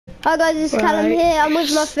Hi guys, it's Callum here. I'm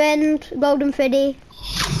with my friend Golden Freddy.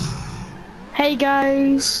 Hey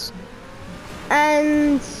guys.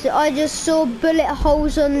 And I just saw bullet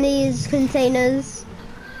holes on these containers.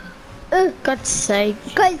 God's sake.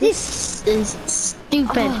 Guys, this is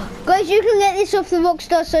stupid. Guys, you can get this off the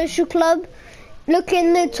Rockstar Social Club. Look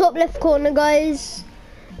in the top left corner, guys.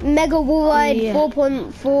 Mega Wall Ride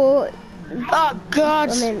 4.4. Oh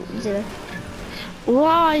God. 0.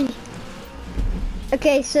 Why?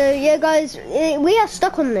 Okay, so yeah guys, we are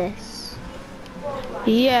stuck on this.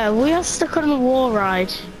 Yeah, we are stuck on the wall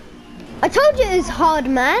ride. I told you it was hard,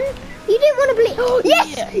 man. You didn't want to believe. Oh,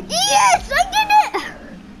 yes! Yeah. Yes, I did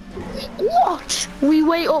it! What? We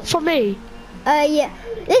wait up for me? Yeah.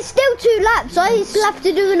 There's still 2 laps. I still have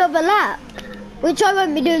to do another lap. Which I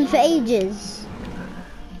won't be doing for ages.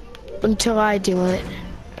 Until I do it.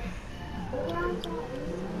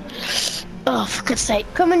 Oh, for God's sake.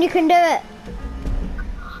 Come on, you can do it.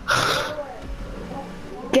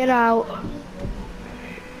 Get out.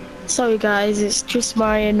 Sorry guys, it's just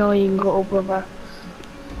my annoying little brother.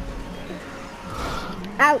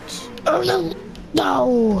 Ouch. Oh no.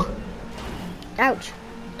 No. Ouch.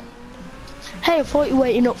 Hey, I thought you were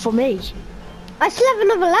waiting up for me. I still have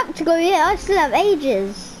another lap to go, yeah. I still have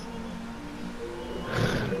ages.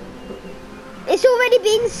 It's already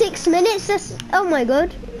been 6 minutes. That's, oh my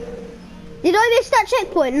God. Did I miss that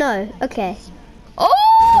checkpoint? No. Okay. Oh!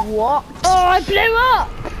 What? Oh, I blew up!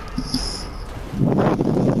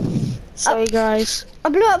 Sorry guys. I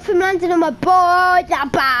blew up from landing on my board.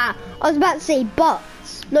 I was about to say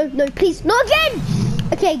butts. No, no, please, not again!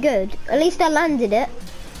 Okay, good. At least I landed it.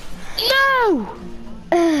 No!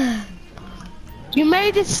 You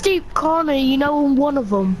made a steep corner, you know, on one of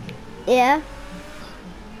them. Yeah?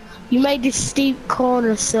 You made a steep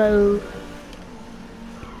corner, so...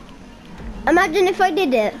 Imagine if I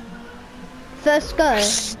did it. First go.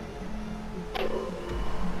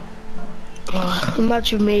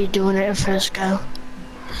 Imagine me doing it at first go.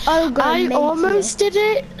 Oh God, I almost did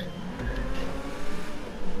it.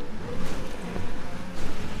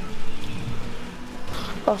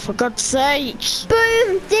 Oh, for God's sake.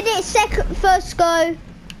 Boom! Did it first go.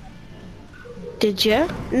 Did you?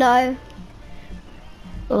 No.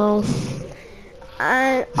 Oh.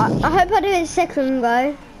 And I hope I do it second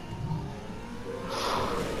go.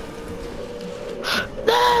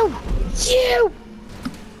 No! You!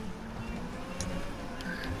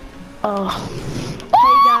 Oh.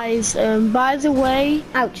 Hey guys, by the way,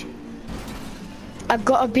 Ouch. I've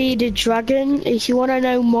got a bearded dragon. If you want to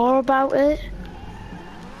know more about it,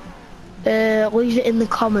 leave it in the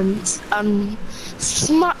comments and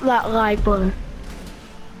smack that like button.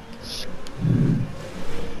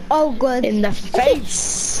 Oh God. In the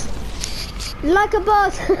face. Like a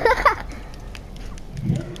boss.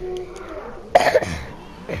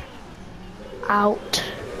 Out.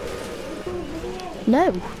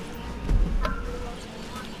 No.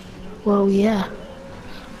 Well, yeah.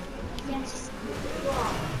 Yes.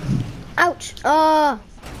 Ouch. Oh.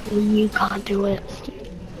 You can't do it.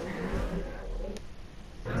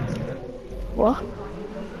 What?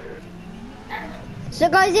 So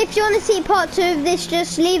guys, if you want to see part 2 of this,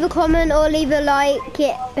 just leave a comment or leave a like.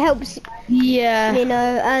 It helps. Yeah. You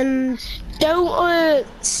know, and don't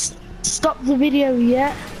stop the video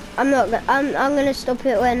yet. I'm gonna stop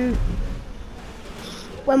it when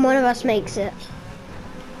one of us makes it.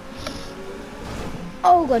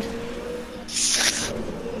 Oh God.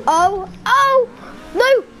 Oh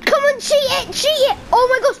no, come on, cheat it. Oh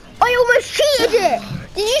my gosh, I almost cheated it.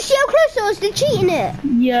 Did you see how close I was to cheating it?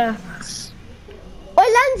 Yeah.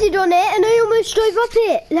 I landed on it and I almost drove up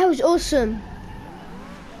it. That was awesome.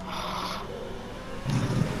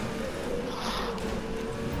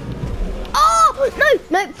 Oh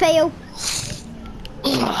no, fail.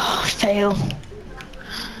 Fail.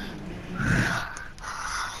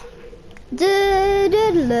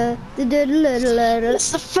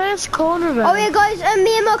 It's the first corner though. Oh yeah guys,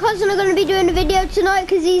 me and my cousin are going to be doing a video tonight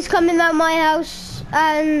because he's coming around my house,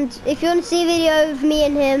 and if you want to see a video of me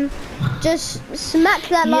and him, just smack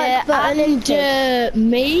that like button and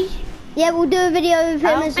me? Yeah, we'll do a video of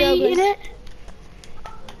him as well. It?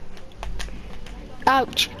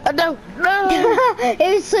 Ouch. Oh, no.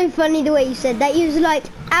 It was so funny the way you said that. You was like,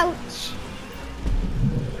 ouch.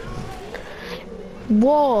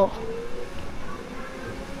 Whoa.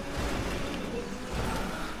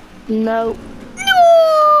 No.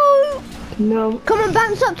 No! No. Come on,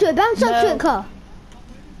 bounce up to it. Bounce up to it, car.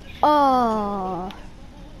 Oh.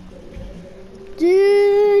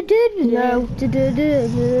 No.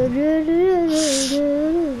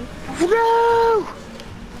 No.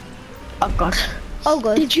 Oh God. Oh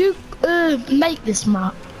God. Did you make this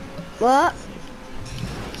map? What?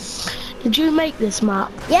 Did you make this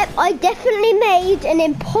map? Yep, I definitely made an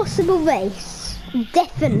impossible race.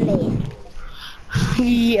 Definitely.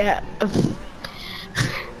 Yeah.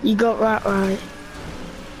 You got that right.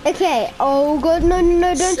 Okay. Oh god, no,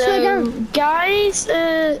 don't slow down. Guys,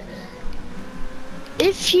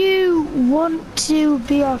 if you want to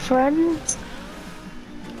be our friends,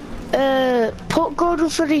 put Golden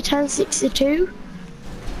Freddy 1062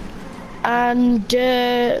 and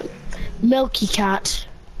Milky Cat.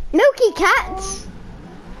 Milky Cat?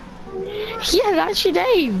 Yeah, that's your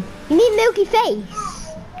name. You mean Milky Face?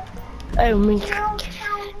 Oh, me.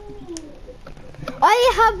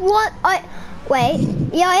 I have one. Wait.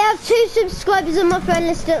 Yeah, I have 2 subscribers on my friend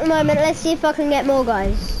list at the moment. Let's see if I can get more,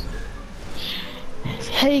 guys.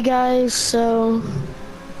 Hey guys, so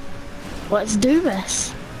let's do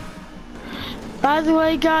this. By the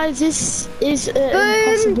way, guys, this is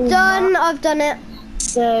Boom, done. map, I've done it.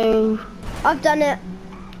 so I've done it.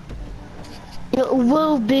 it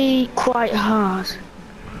will be quite hard.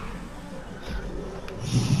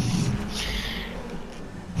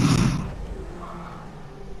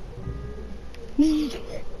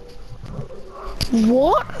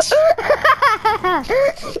 What?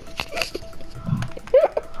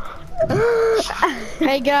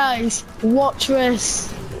 Hey guys, watch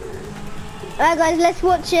this. Alright guys, let's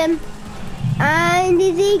watch him. And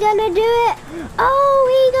is he gonna do it? Oh,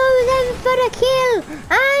 he goes in for the kill.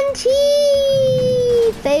 And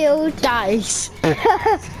he failed. Guys,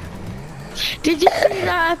 did you see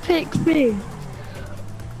that epic thing?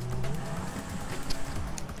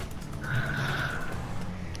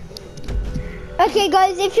 Okay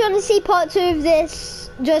guys, if you want to see part 2 of this,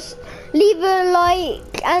 just leave a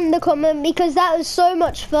like and a comment because that was so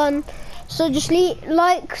much fun. So just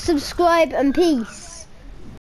like, subscribe and peace.